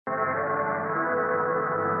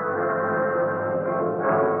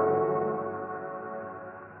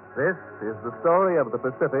This is the story of the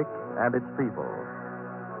Pacific and its people,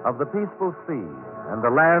 of the peaceful sea and the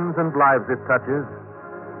lands and lives it touches,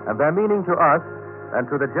 and their meaning to us and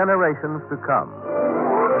to the generations to come.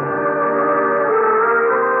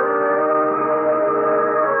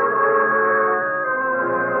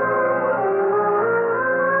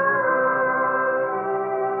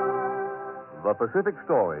 The Pacific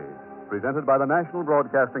Story, presented by the National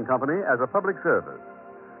Broadcasting Company as a public service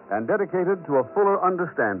and dedicated to a fuller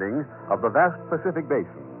understanding of the vast Pacific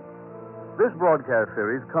Basin. This broadcast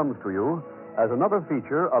series comes to you as another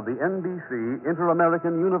feature of the NBC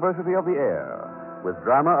Inter-American University of the Air, with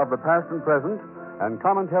drama of the past and present and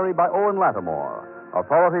commentary by Owen Lattimore,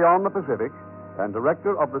 authority on the Pacific and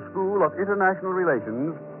director of the School of International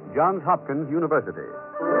Relations, Johns Hopkins University.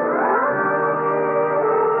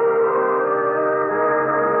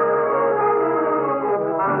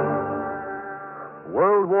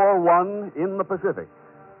 World War I in the Pacific.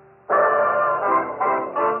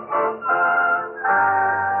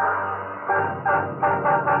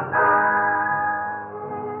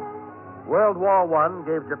 World War I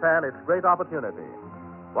gave Japan its great opportunity.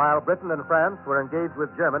 While Britain and France were engaged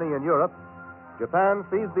with Germany in Europe, Japan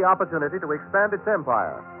seized the opportunity to expand its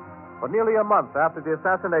empire. For nearly a month after the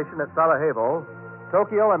assassination at Sarajevo,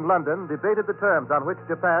 Tokyo and London debated the terms on which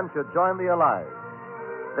Japan should join the Allies.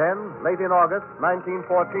 Then, late in August 1914,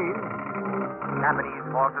 Japanese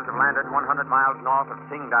forces have landed 100 miles north of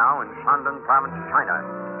Qingdao in Shandong province, China,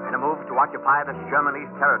 in a move to occupy this Germany's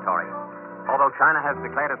territory. Although China has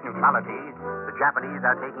declared its neutrality, the Japanese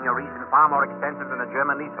are taking a reason far more extensive than the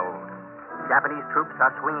German leasehold. Japanese troops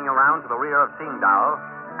are swinging around to the rear of Qingdao,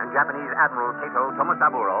 and Japanese Admiral Kato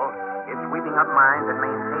Tomosaburo is sweeping up mines and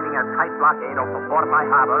maintaining a tight blockade of the fortified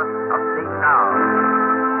harbor of Qingdao.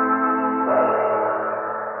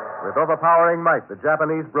 With overpowering might, the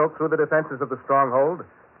Japanese broke through the defenses of the stronghold,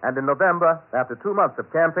 and in November, after 2 months of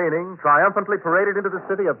campaigning, triumphantly paraded into the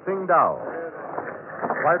city of Qingdao.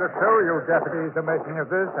 Quite a show you Japanese are making of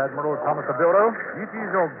this, Admiral Tomosaburo. It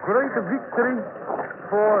is a great victory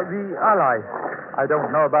for the Allies. I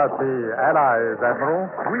don't know about the Allies, Admiral.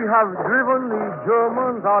 We have driven the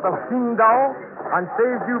Germans out of Qingdao and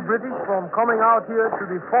saved you British from coming out here to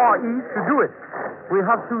the Far East to do it. We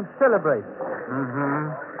have to celebrate.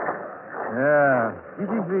 Yeah. It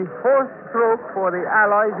is the first stroke for the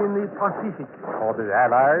Allies in the Pacific. For the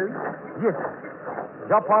Allies? Yes.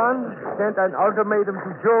 Japan sent an ultimatum to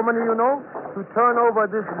Germany, to turn over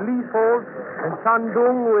this leasehold in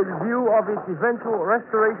Shandong with view of its eventual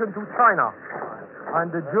restoration to China.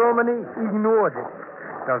 And Germany ignored it.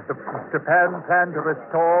 Does Japan plan to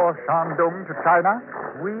restore Shandong to China?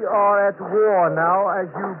 We are at war now, as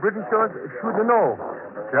you Britishers should know.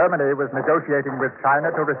 Germany was negotiating with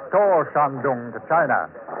China to restore Shandong to China.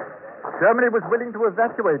 Germany was willing to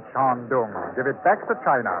evacuate Shandong, give it back to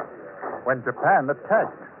China, when Japan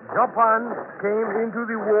attacked. Japan came into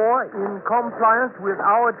the war in compliance with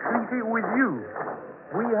our treaty with you.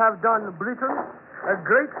 We have done Britain a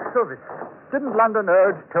great service. Didn't London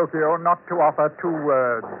urge Tokyo not to offer too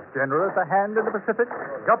generous a hand in the Pacific?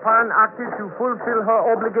 Japan acted to fulfill her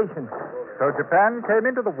obligations. So Japan came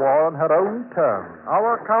into the war on her own terms.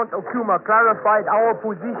 Our Count Okuma clarified our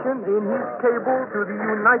position in his cable to the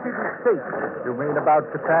United States. You mean about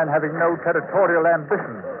Japan having no territorial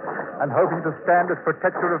ambition and hoping to stand as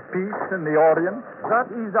protector of peace in the Orient? That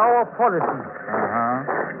is our policy.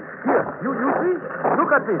 Here, you see? Look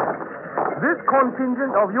at this. This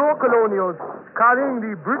contingent of your colonials carrying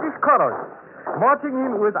the British colors, marching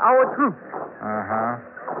in with our troops.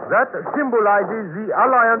 That symbolizes the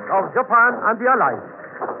alliance of Japan and the Allies.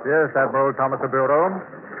 Yes, Admiral Tomosaburo.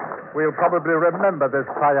 We'll probably remember this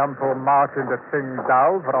triumphal march into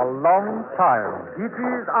Qingdao for a long time. It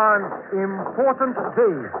is an important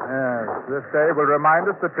day. Yes, this day will remind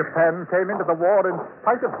us that Japan came into the war in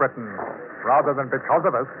spite of Britain, rather than because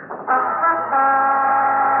of us.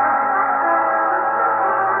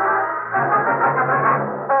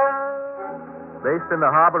 Based in the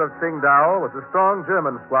harbor of Qingdao was a strong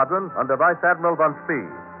German squadron under Vice Admiral von Spee.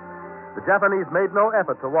 The Japanese made no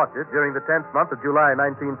effort to watch it during the 10th month of July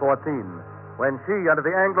 1914, when she, under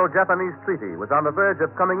the Anglo-Japanese Treaty, was on the verge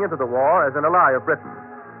of coming into the war as an ally of Britain.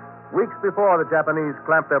 Weeks before the Japanese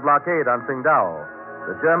clamped their blockade on Qingdao,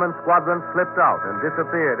 the German squadron slipped out and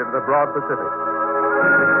disappeared into the broad Pacific.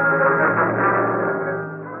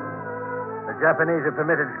 The Japanese have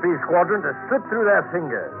permitted Spee's squadron to slip through their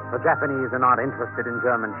fingers. The Japanese are not interested in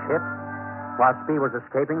German ships. While Spee was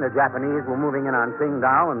escaping, the Japanese were moving in on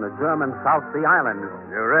Qingdao and the German South Sea Islands.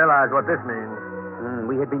 You realize what this means?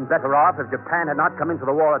 We had been better off if Japan had not come into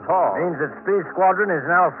the war at all. Means that Spee's squadron is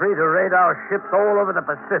now free to raid our ships all over the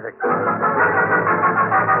Pacific.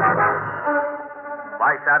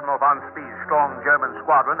 Vice Admiral von Spee's strong German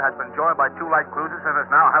squadron has been joined by 2 light cruisers and is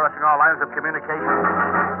now harassing our lines of communication.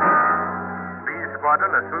 Spee's squadron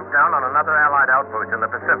has swooped down on another Allied outpost in the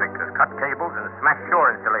Pacific, has cut cables and smashed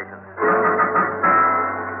shore installations.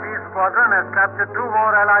 Spee's squadron has captured 2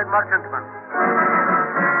 more Allied merchantmen.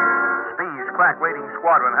 Spee's crack-raiding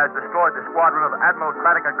squadron has destroyed the squadron of Admiral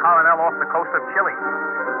Craddock and Coronel off the coast of Chile.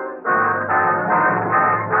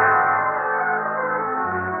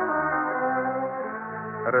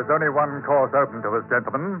 There is only one course open to us,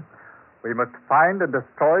 gentlemen. We must find and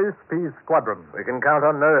destroy Spee's squadron. We can count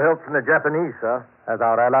on no help from the Japanese, sir. As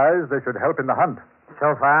our allies, they should help in the hunt.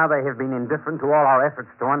 So far, they have been indifferent to all our efforts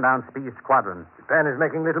to run down Spee's squadron. Japan is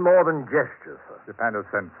making little more than gestures, sir. Japan has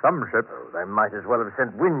sent some ships. Oh, they might as well have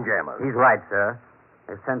sent windjammers. He's right, sir.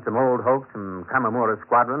 They've sent some old Hoax from Kamimura's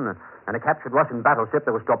squadron and a captured Russian battleship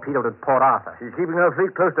that was torpedoed at Port Arthur. She's keeping her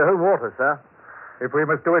fleet close to home water, sir. If we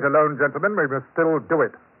must do it alone, gentlemen, we must still do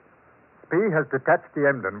it. Spee has detached the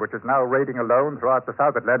Emden, which is now raiding alone throughout the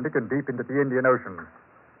South Atlantic and deep into the Indian Ocean.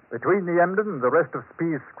 Between the Emden and the rest of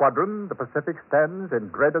Spee's squadron, the Pacific stands in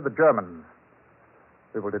dread of the Germans.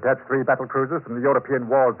 We will detach 3 battle cruisers from the European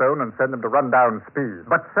war zone and send them to run down Spee.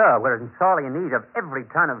 But, sir, we're in sorely need of every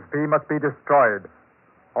ton of... Spee must be destroyed.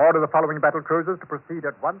 Order the following battle cruisers to proceed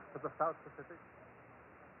at once to the South Pacific.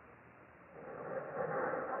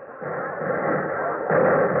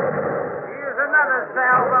 Here's another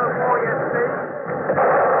salvo for you, Steve.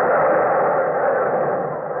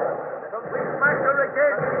 We smashed her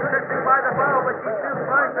again. She's drifting by the bow, but she's still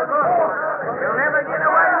trying to look. You'll never get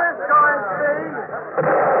away this time, Steve.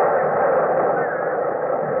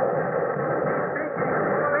 She's sinking.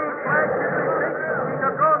 Steve's flag should be sinking. She's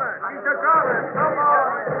a goner. She's a goner. Come on.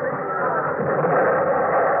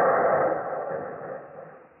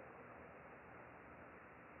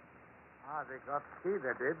 They got Steve,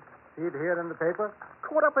 they did. See it here in the paper?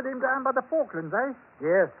 Caught up with him down by the Falklands, eh?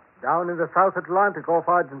 Yes, down in the South Atlantic off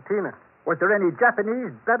Argentina. Was there any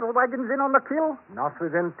Japanese battle wagons in on the kill? Not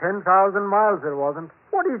within 10,000 miles, there wasn't.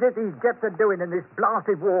 What is it these Japs are doing in this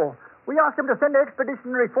blasted war? We asked them to send an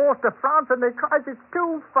expeditionary force to France, and they cries it's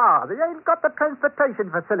too far. They ain't got the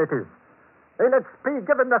transportation facilities. They let Spee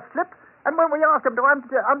give them the slip, and when we asked them to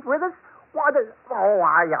hunt with us, why,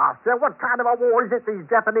 I ask you, what kind of a war is it these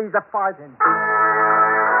Japanese are fighting?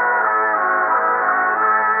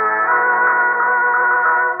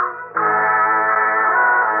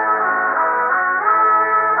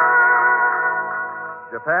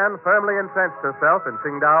 Japan firmly entrenched herself in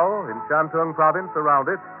Qingdao, in Shantung province around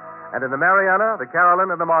it, and in the Mariana, the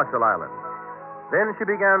Caroline, and the Marshall Islands. Then she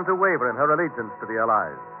began to waver in her allegiance to the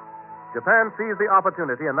Allies. Japan seized the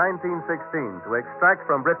opportunity in 1916 to extract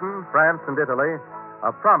from Britain, France, and Italy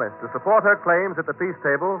a promise to support her claims at the peace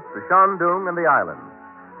table to Shandong and the islands.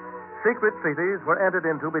 Secret treaties were entered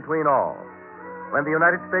into between all. When the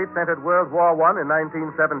United States entered World War I in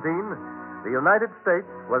 1917, the United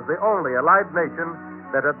States was the only Allied nation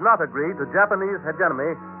that had not agreed to Japanese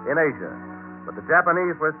hegemony in Asia. But the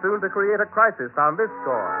Japanese were soon to create a crisis on this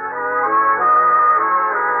score.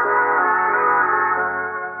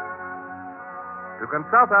 To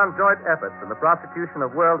consult on joint efforts in the prosecution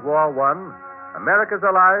of World War I, America's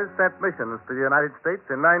allies sent missions to the United States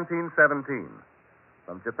in 1917.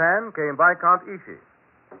 From Japan came Viscount Ishii.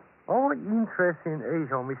 Our interest in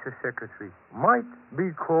Asia, Mr. Secretary, might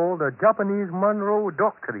be called the Japanese Monroe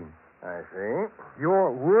Doctrine. I see.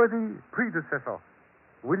 Your worthy predecessor,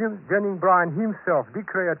 William Jennings Bryan himself,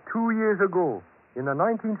 declared 2 years ago, in the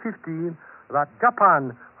 1915, that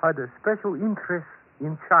Japan had a special interest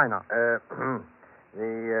in China.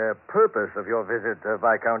 The purpose of your visit,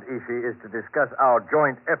 Viscount Ishii, is to discuss our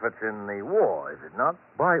joint efforts in the war, is it not?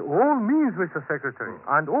 By all means, Mr. Secretary,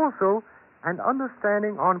 and also an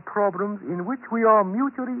understanding on problems in which we are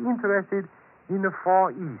mutually interested in the Far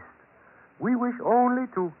East. We wish only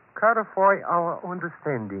to clarify our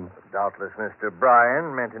understanding. Doubtless, Mr.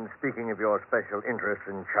 Bryan meant in speaking of your special interest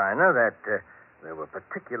in China that there were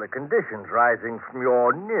particular conditions rising from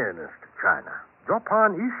your nearness to China.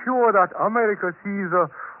 Japan is sure that America sees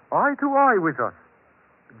eye to eye with us.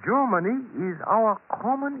 Germany is our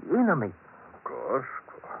common enemy. Of course.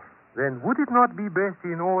 Then would it not be best,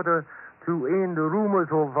 in order to end the rumors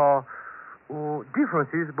of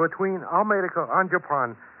differences between America and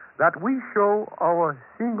Japan, that we show our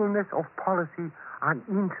singleness of policy and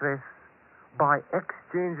interests by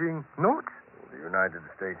exchanging notes? The United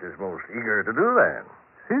States is most eager to do that.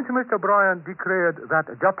 Since Mr. Bryan declared that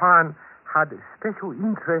Japan had special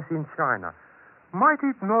interest in China, might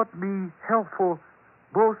it not be helpful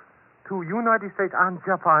both to United States and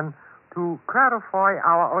Japan to clarify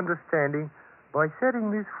our understanding by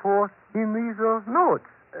setting this forth in these notes?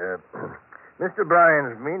 Mr.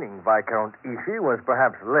 Bryan's meaning, Viscount Ishii, was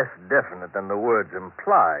perhaps less definite than the words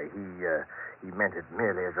imply. He meant it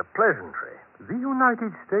merely as a pleasantry. The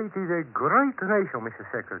United States is a great nation, Mr.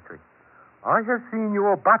 Secretary. I have seen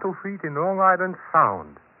your battle fleet in Long Island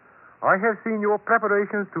Sound. I have seen your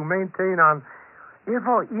preparations to maintain an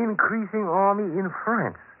ever-increasing army in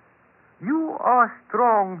France. You are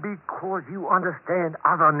strong because you understand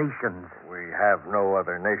other nations. We have no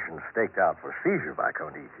other nation staked out for seizure,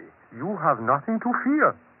 Viscount Ishii. You have nothing to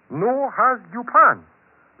fear, nor has Japan.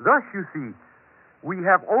 Thus, you see, we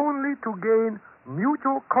have only to gain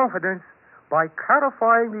mutual confidence by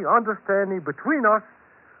clarifying the understanding between us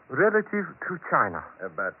relative to China.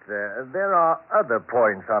 But there are other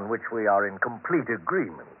points on which we are in complete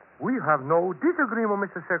agreement. We have no disagreement,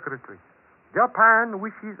 Mr. Secretary. Japan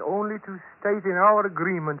wishes only to state in our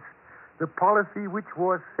agreements the policy which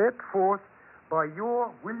was set forth by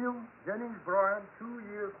your William Jennings Bryan 2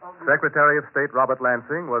 years ago. Secretary of State Robert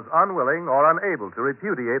Lansing was unwilling or unable to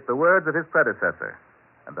repudiate the words of his predecessor,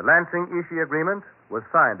 and the Lansing-Ishii Agreement was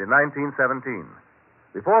signed in 1917.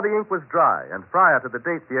 Before the ink was dry and prior to the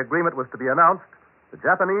date the agreement was to be announced, the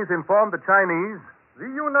Japanese informed the Chinese,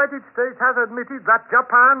 "The United States has admitted that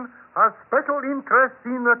Japan has special interests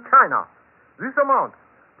in China. This amounts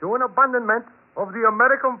to an abandonment of the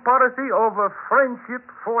American policy of friendship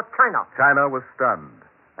for China." China was stunned,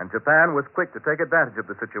 and Japan was quick to take advantage of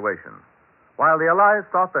the situation. While the Allies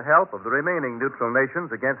sought the help of the remaining neutral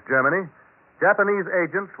nations against Germany, Japanese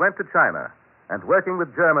agents went to China and, working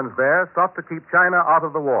with Germans there, sought to keep China out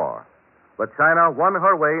of the war. But China won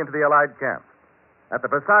her way into the Allied camp. At the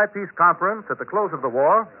Versailles Peace Conference at the close of the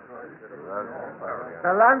war,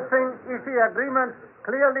 the Lansing-Ishii Agreement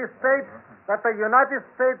clearly states that the United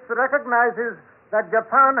States recognizes that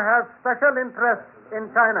Japan has special interests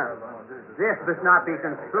in China. This does not be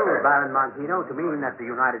construed, Baron Montino, to mean that the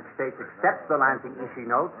United States accepts the Lansing-Ishii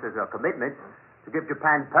notes as a commitment to give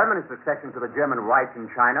Japan permanent succession to the German rights in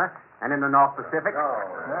China and in the North Pacific.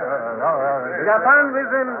 Japan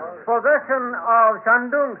was in possession of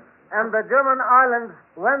Shandong and the German islands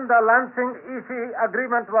when the Lansing-Ishii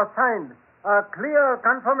Agreement was signed. A clear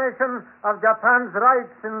confirmation of Japan's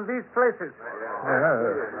rights in these places.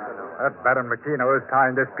 That Baron Makino is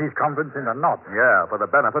tying this peace conference into knots. Yeah, for the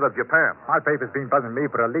benefit of Japan. My paper's been buzzing me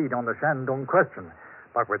for a lead on the Shandong question.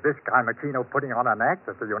 But with this guy Makino putting on an act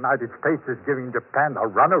that the United States is giving Japan a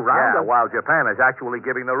runaround... Yeah, while Japan is actually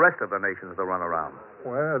giving the rest of the nations the runaround.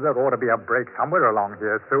 Well, there ought to be a break somewhere along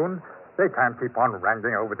here soon. They can't keep on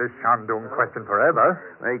wrangling over this Shandong question forever.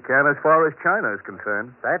 They can as far as China is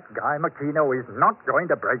concerned. That guy Makino is not going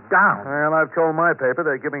to break down. Well, I've told my paper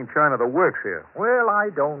they're giving China the works here. Well, I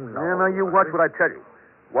don't know. Yeah, now you watch what I tell you.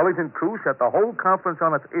 Wellington Koo set the whole conference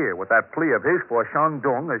on its ear with that plea of his for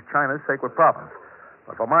Shandong as China's sacred province.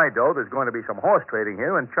 But for my dough, there's going to be some horse trading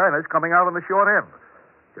here, and China's coming out on the short end.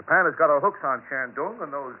 Japan has got her hooks on Shandong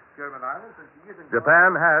and those German islands, and she isn't...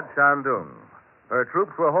 Japan had Shandong. Her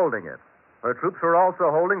troops were holding it. Her troops were also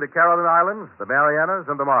holding the Caroline Islands, the Marianas,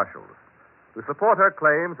 and the Marshalls. To support her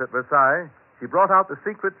claims at Versailles, she brought out the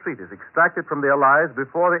secret treaties extracted from the Allies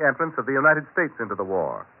before the entrance of the United States into the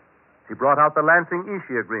war. She brought out the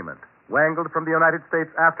Lansing-Ishii Agreement, wangled from the United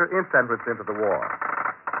States after its entrance into the war.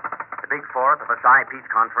 The Big Four at the Versailles Peace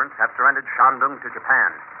Conference have surrendered Shandong to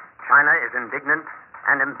Japan. China is indignant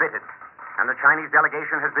and embittered, and the Chinese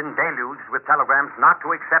delegation has been deluged with telegrams not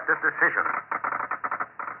to accept this decision.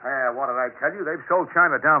 What did I tell you? They've sold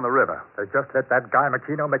China down the river. They just let that guy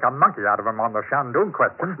Makino make a monkey out of him on the Shandong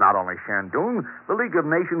question. It's not only Shandong. The League of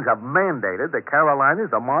Nations have mandated the Carolinas,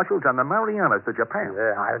 the Marshalls, and the Marianas to Japan.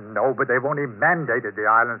 Yeah, I know, but they've only mandated the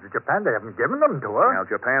islands to Japan. They haven't given them to her. Now,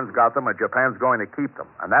 Japan's got them, and Japan's going to keep them.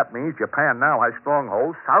 And that means Japan now has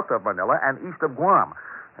strongholds south of Manila and east of Guam.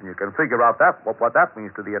 And you can figure out what that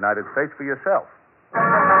means to the United States for yourself.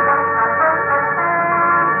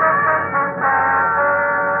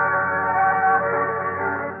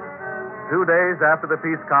 2 days after the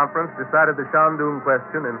peace conference decided the Shandong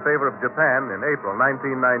question in favor of Japan in April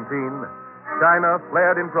 1919, China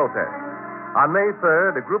flared in protest. On May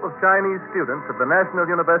 3rd, a group of Chinese students of the National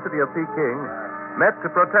University of Peking met to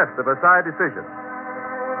protest the Versailles decision.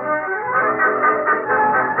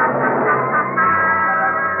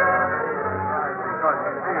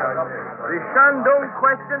 The Shandong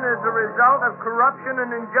question is the result of corruption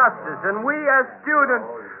and injustice, and we as students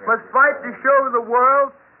must fight to show the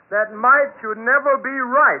world that might should never be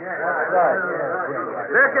right.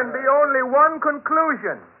 There can be only one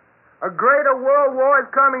conclusion. A greater world war is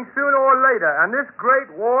coming sooner or later, and this great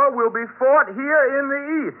war will be fought here in the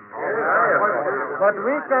East. But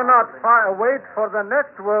we cannot wait for the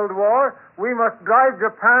next world war. We must drive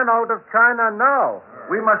Japan out of China now.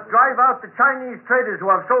 We must drive out the Chinese traders who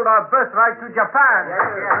have sold our birthright to Japan.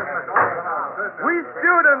 We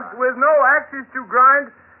students with no axes to grind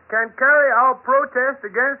can carry our protest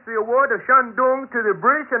against the award of Shandong to the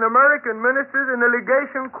British and American ministers in the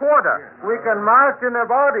legation quarter. We can march in a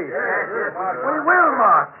body. We will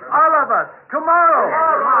march, all of us, tomorrow.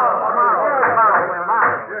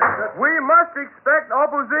 We must expect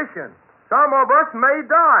opposition. Some of us may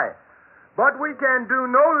die. But we can do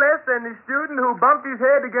no less than the student who bumped his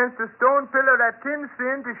head against a stone pillar at Tin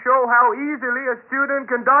Sin to show how easily a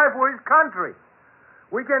student can die for his country.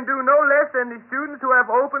 We can do no less than the students who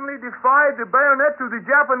have openly defied the bayonet to the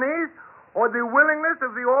Japanese, or the willingness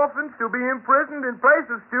of the orphans to be imprisoned in place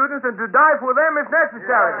of students and to die for them if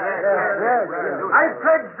necessary. I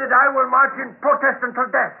pledge that I will march in protest until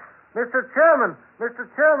death. Mr. Chairman,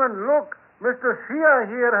 look. Mr. Shia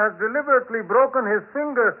here has deliberately broken his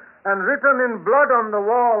finger and written in blood on the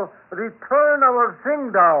wall, "Return our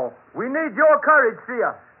Tsingtao." We need your courage,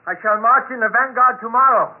 Shia. I shall march in the vanguard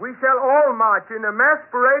tomorrow. We shall all march in a mass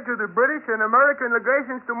parade to the British and American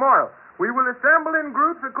legations tomorrow. We will assemble in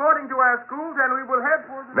groups according to our schools, and we will head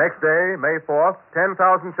for the... Next day, May 4th,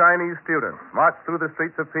 10,000 Chinese students marched through the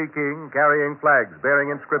streets of Peking carrying flags bearing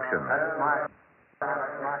inscriptions.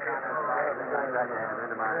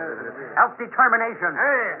 Self-determination.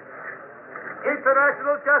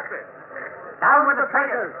 International justice. Down with the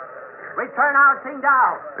traitors. Return our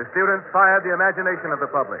Tsingtao. The students fired the imagination of the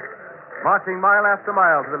public, marching mile after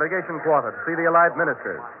mile to the legation quarter to see the Allied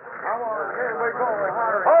ministers.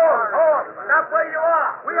 Hold! Stop where you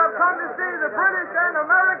are. We have come to see the British and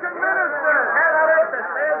American ministers.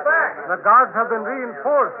 Stand back. The guards have been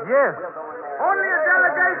reinforced, yes. Only a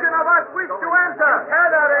delegation of us wish to enter.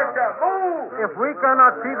 Move! If we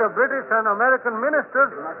cannot see the British and American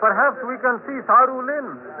ministers, perhaps we can see Saru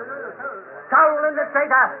Lin. Saru Lin the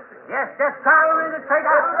traitor. Yes, Saru Lin the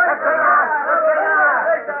traitor. The traitor.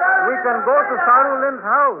 We can go to Saru Lin's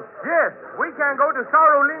house. Yes, we can go to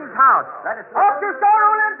Saru Lin's house. Up to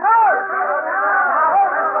Saru Lin's house!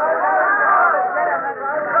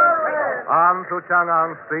 On through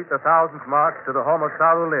Chang'an Street, the thousands marched to the home of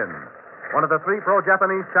Saru Lin, one of the three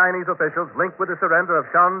pro-Japanese Chinese officials linked with the surrender of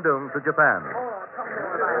Shandong to Japan.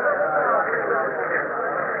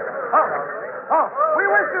 We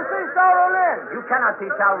wish to see Saru Lin. You cannot see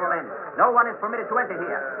Saru Lin. No one is permitted to enter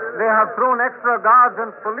here. They have thrown extra guards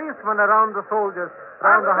and policemen around the soldiers,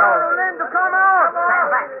 around the house. Saru Lin to come out.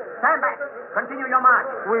 Stand back. Continue your march.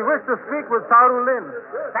 We wish to speak with Saru Lin.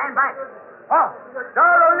 Stand back.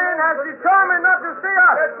 Saru Lin has determined not to see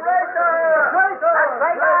us.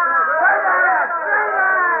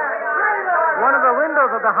 One of the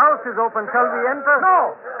windows of the house is open. Shall we enter?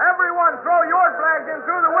 No. Everyone throw your flags in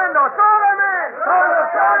through the window. Throw them in. Throw the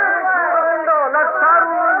window. Let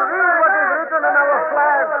Saru Lin read what is written in our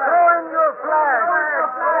flag. Throw in your flag.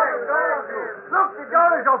 Look, the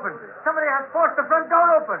door is open. Somebody has forced the front door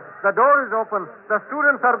open. The door is open. The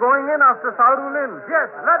students are going in after Saru Lin. Yes,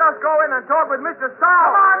 let us go in and talk with Mr. Sao.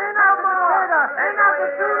 Come on, in after the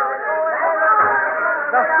students.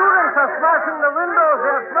 The students are smashing the windows.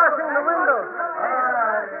 They are smashing the windows.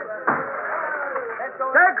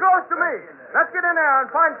 Stay close to me. Let's get in there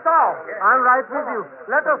and find Sao. I'm right with you.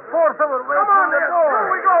 Let us force our way Come on, through the there. door.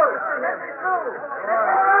 Here we go.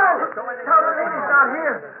 Saru Lin is not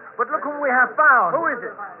here. But look whom we have found. Who is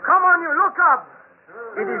it? Come on, you. Look up.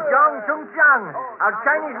 It is Zhang Chungjiang, our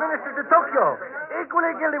Chinese minister to Tokyo,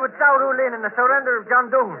 equally guilty with Saru Lin in the surrender of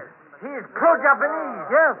Shandong. He is pro-Japanese.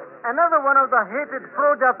 Yes, another one of the hated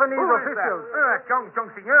pro-Japanese officials.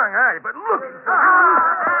 Chong-Sing-Yang, but look.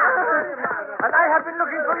 And I have been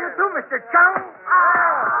looking for you too, Mr. Chung.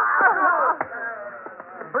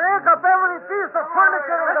 Break up every piece of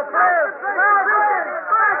furniture in the place.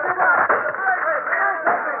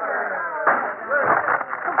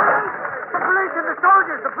 The police and the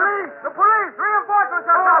soldiers, the police. The police! Reinforcements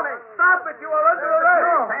are coming! Stop it! You are under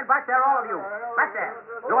arrest! Stand back there, all of you. Back there.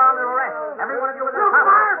 You are under arrest. Every one of you in this house.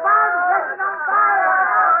 Fire! Fire!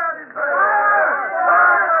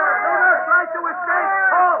 Try to escape!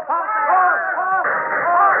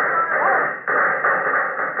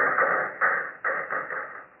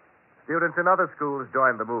 Students in other schools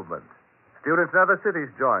joined the movement. Students in other cities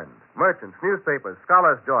joined. Merchants, newspapers,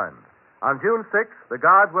 scholars joined. On June 6th, the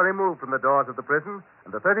guards were removed from the doors of the prison,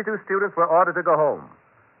 and the 32 students were ordered to go home.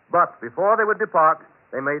 But before they would depart,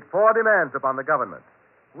 they made 4 demands upon the government.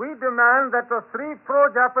 we demand that the 3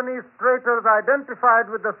 pro-Japanese traitors identified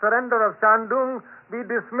with the surrender of Shandong be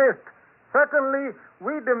dismissed. Secondly,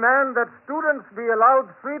 we demand that students be allowed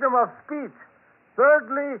freedom of speech.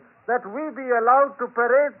 Thirdly, that we be allowed to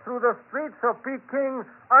parade through the streets of Peking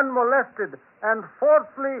unmolested. And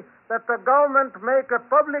fourthly, that the government make a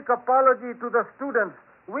public apology to the students.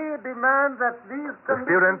 We demand that these The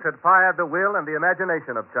students had fired the will and the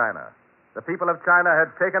imagination of China. The people of China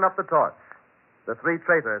had taken up the torch. The 3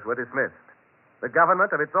 traitors were dismissed. The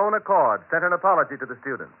government, of its own accord, sent an apology to the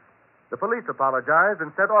students. The police apologized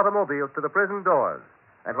and sent automobiles to the prison doors.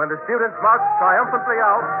 And when the students marched triumphantly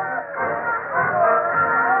out,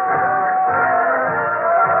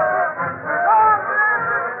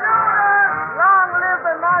 Long live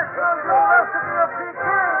the National University of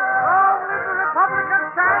Peking! Long live the Republic of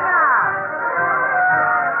China!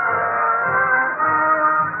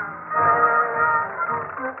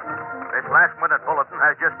 This last-minute bulletin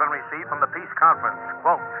has just been received from the Peace Conference.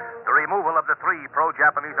 Quote, the removal of the 3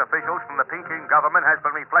 pro-Japanese officials from the Peking government has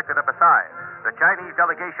been reflected at Versailles. The Chinese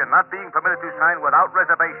delegation, not being permitted to sign without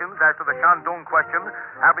reservations as to the Shandong question,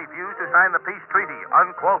 have refused to sign the peace treaty,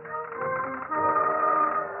 unquote.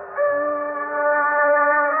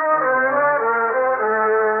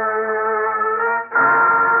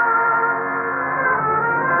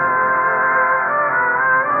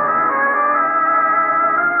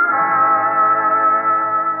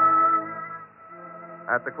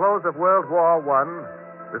 at the close of World War I,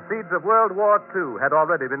 the seeds of World War II had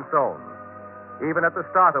already been sown. Even at the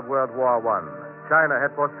start of World War I, China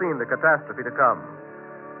had foreseen the catastrophe to come.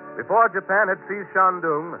 Before Japan had seized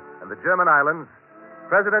Shandong and the German islands,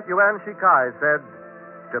 President Yuan Shikai said,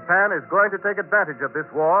 Japan is going to take advantage of this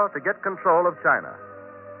war to get control of China.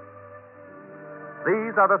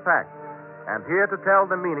 These are the facts, and here to tell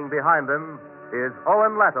the meaning behind them is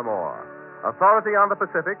Owen Lattimore, authority on the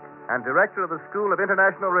Pacific and director of the School of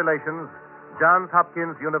International Relations, Johns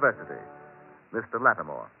Hopkins University. Mr.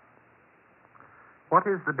 Lattimore. What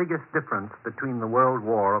is the biggest difference between the World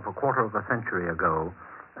War of a quarter of a century ago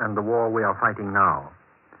and the war we are fighting now?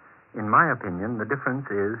 In my opinion, the difference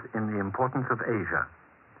is in the importance of Asia.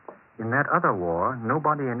 In that other war,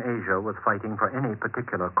 nobody in Asia was fighting for any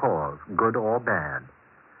particular cause, good or bad.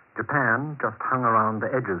 Japan just hung around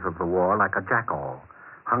the edges of the war like a jackal,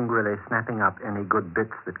 hungrily snapping up any good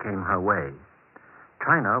bits that came her way.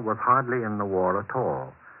 China was hardly in the war at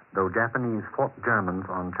all, though Japanese fought Germans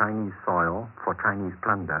on Chinese soil for Chinese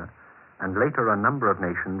plunder, and later a number of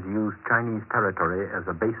nations used Chinese territory as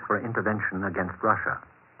a base for intervention against Russia.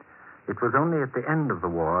 It was only at the end of the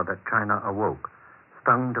war that China awoke,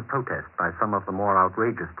 stung to protest by some of the more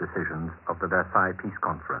outrageous decisions of the Versailles Peace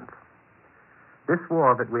Conference. This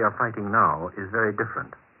war that we are fighting now is very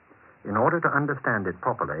different. In order to understand it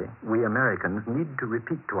properly, we Americans need to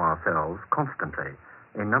repeat to ourselves constantly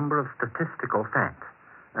a number of statistical facts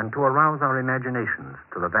and to arouse our imaginations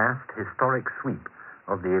to the vast historic sweep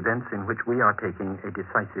of the events in which we are taking a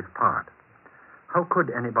decisive part. How could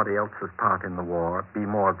anybody else's part in the war be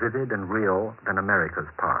more vivid and real than America's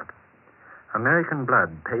part? American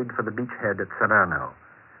blood paid for the beachhead at Salerno,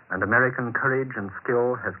 and American courage and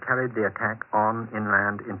skill has carried the attack on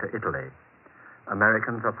inland into Italy.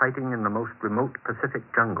 Americans are fighting in the most remote Pacific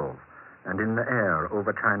jungles and in the air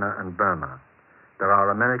over China and Burma. There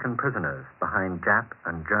are American prisoners behind Jap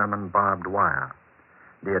and German barbed wire.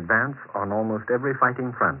 The advance on almost every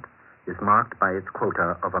fighting front is marked by its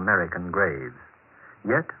quota of American graves.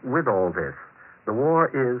 Yet, with all this, the war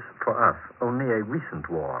is, for us, only a recent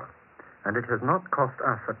war, and it has not cost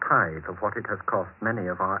us a tithe of what it has cost many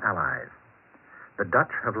of our allies. The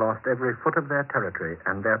Dutch have lost every foot of their territory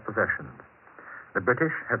and their possessions. The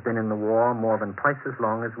British have been in the war more than twice as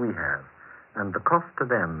long as we have, and the cost to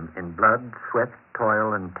them in blood, sweat,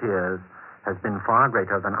 toil, and tears has been far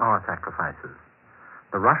greater than our sacrifices.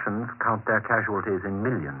 The Russians count their casualties in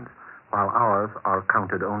millions, while ours are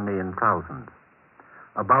counted only in thousands.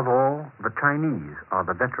 Above all, the Chinese are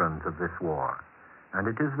the veterans of this war, and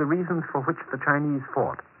it is the reasons for which the Chinese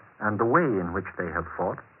fought and the way in which they have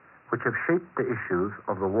fought which have shaped the issues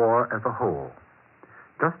of the war as a whole.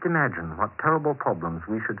 Just imagine what terrible problems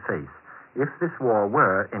we should face if this war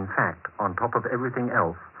were, in fact, on top of everything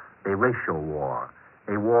else, a racial war,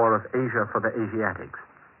 a war of Asia for the Asiatics,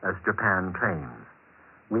 as Japan claims.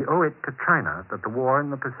 We owe it to China that the war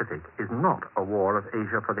in the Pacific is not a war of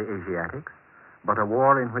Asia for the Asiatics, but a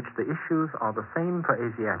war in which the issues are the same for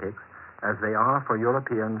Asiatics as they are for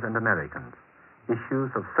Europeans and Americans,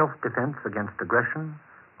 issues of self-defense against aggression,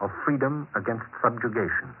 of freedom against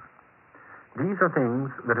subjugation. These are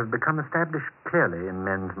things that have become established clearly in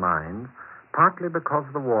men's minds partly because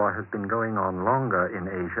the war has been going on longer in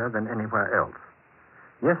Asia than anywhere else.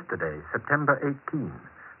 Yesterday, September 18,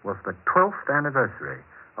 was the 12th anniversary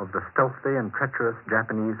of the stealthy and treacherous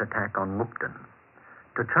Japanese attack on Mukden.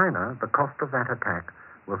 To China, the cost of that attack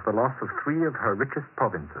was the loss of 3 of her richest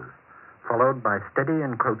provinces, followed by steady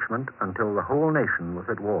encroachment until the whole nation was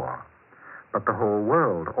at war. But the whole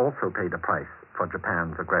world also paid a price for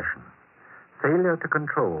Japan's aggression. Failure to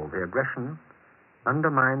control the aggression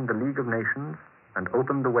undermined the League of Nations and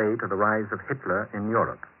opened the way to the rise of Hitler in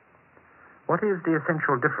Europe. What is the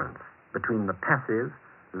essential difference between the passive,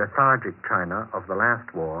 lethargic China of the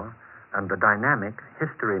last war and the dynamic,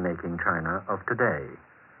 history-making China of today?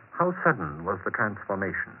 How sudden was the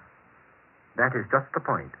transformation? That is just the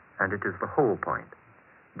point, and it is the whole point.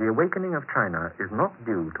 The awakening of China is not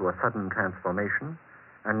due to a sudden transformation,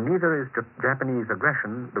 and neither is Japanese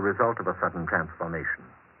aggression the result of a sudden transformation.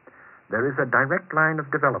 There is a direct line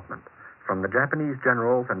of development from the Japanese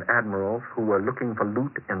generals and admirals who were looking for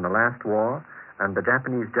loot in the last war, and the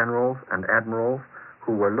Japanese generals and admirals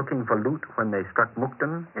who were looking for loot when they struck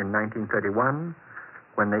Mukden in 1931,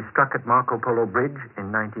 when they struck at Marco Polo Bridge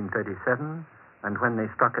in 1937, and when they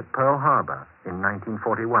struck at Pearl Harbor in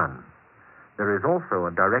 1941. There is also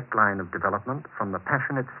a direct line of development from the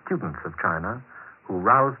passionate students of China who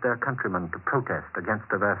roused their countrymen to protest against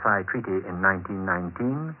the Versailles Treaty in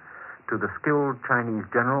 1919 to the skilled Chinese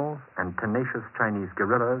generals and tenacious Chinese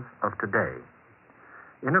guerrillas of today.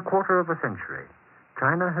 In a quarter of a century,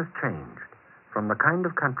 China has changed from the kind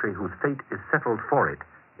of country whose fate is settled for it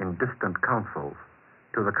in distant councils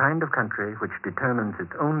to the kind of country which determines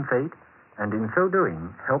its own fate and in so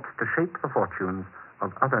doing helps to shape the fortunes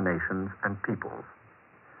of other nations and peoples.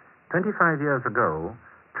 25 years ago,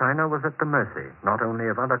 China was at the mercy not only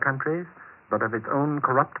of other countries, but of its own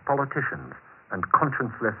corrupt politicians and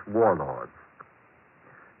conscienceless warlords.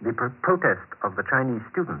 The protest of the Chinese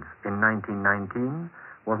students in 1919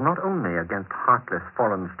 was not only against heartless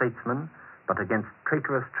foreign statesmen, but against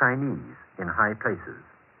traitorous Chinese in high places.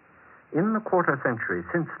 In the quarter century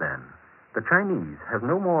since then, the Chinese have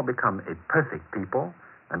no more become a perfect people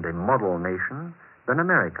and a model nation than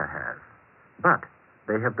America has, but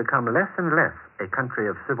they have become less and less a country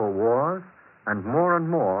of civil wars and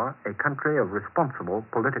more a country of responsible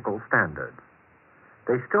political standards.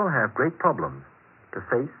 They still have great problems to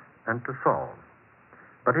face and to solve,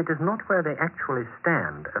 but it is not where they actually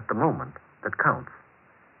stand at the moment that counts.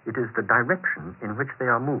 It is the direction in which they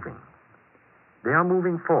are moving. They are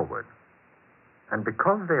moving forward, and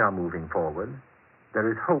because they are moving forward,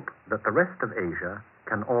 there is hope that the rest of Asia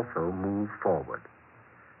can also move forward.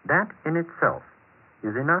 That in itself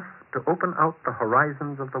is enough to open out the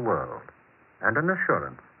horizons of the world and an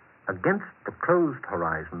assurance against the closed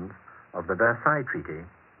horizons of the Versailles Treaty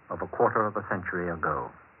of a quarter of a century ago.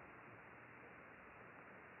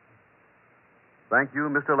 Thank you,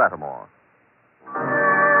 Mr. Lattimore.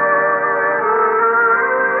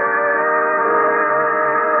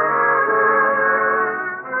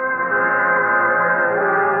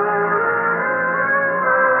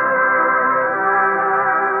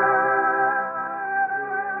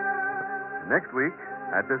 Next week,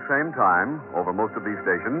 at this same time, over most of these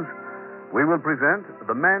stations, we will present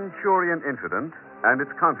The Manchurian Incident and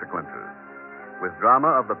its Consequences, with drama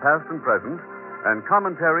of the past and present and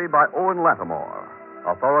commentary by Owen Lattimore,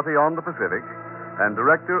 authority on the Pacific and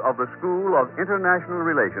director of the School of International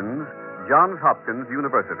Relations, Johns Hopkins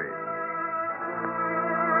University.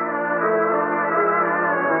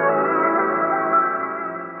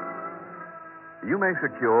 You may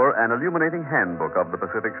secure an illuminating handbook of the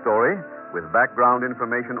Pacific Story with background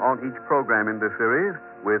information on each program in this series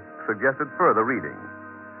with suggested further reading.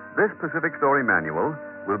 This Pacific Story manual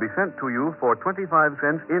will be sent to you for 25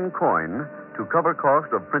 cents in coin to cover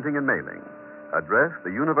cost of printing and mailing. Address,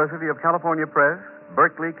 the University of California Press,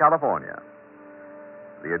 Berkeley, California.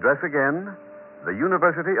 The address again, the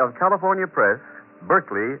University of California Press,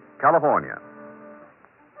 Berkeley, California.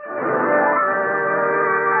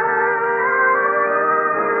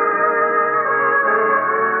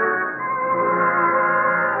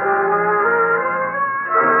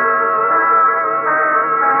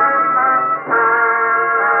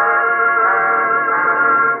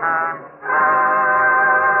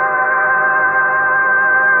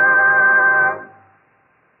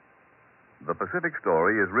 The Pacific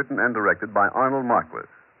Story is written and directed by Arnold Marquis.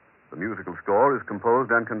 The musical score is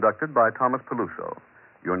composed and conducted by Thomas Peluso.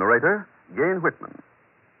 Your narrator, Gain Whitman.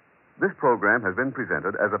 This program has been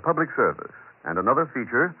presented as a public service and another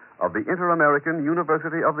feature of the Inter-American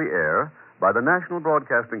University of the Air by the National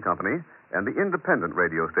Broadcasting Company and the independent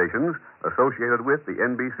radio stations associated with the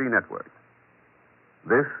NBC network.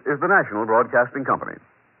 This is the National Broadcasting Company.